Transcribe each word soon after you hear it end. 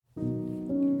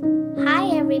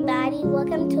everybody.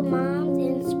 Welcome to Mom's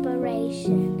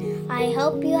Inspiration. I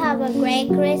hope you have a great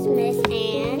Christmas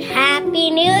and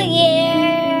Happy New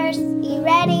Year's. You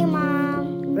ready,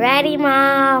 Mom? Ready,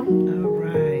 Mom. All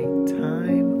right.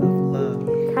 Time of love.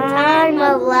 Time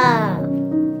of love.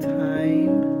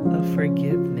 Time of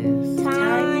forgiveness.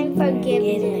 Time for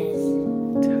forgiveness.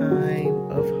 Time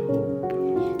of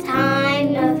hope.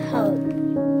 Time of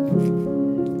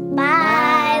hope.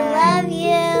 Bye. Love you.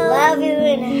 Love you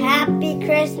and Happy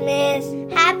Christmas.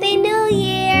 Happy New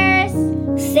Year's.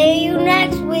 See you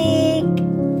next week.